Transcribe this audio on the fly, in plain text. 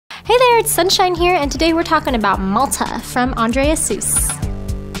Hey there, it's Sunshine here, and today we're talking about Malta from André Assous.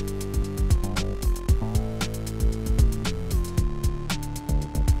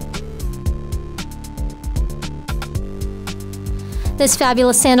 This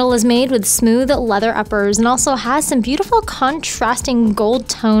fabulous sandal is made with smooth leather uppers and also has some beautiful contrasting gold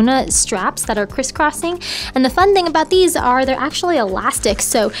tone straps that are crisscrossing. And the fun thing about these are they're actually elastic,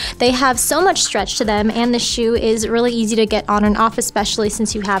 so they have so much stretch to them, and the shoe is really easy to get on and off, especially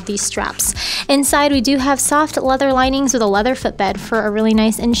since you have these straps. Inside we do have soft leather linings with a leather footbed for a really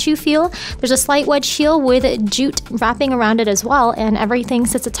nice in-shoe feel. There's a slight wedge heel with jute wrapping around it as well, and everything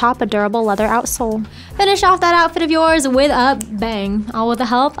sits atop a durable leather outsole. Finish off that outfit of yours with a bang, all with the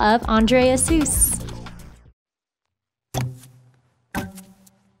help of André Assous.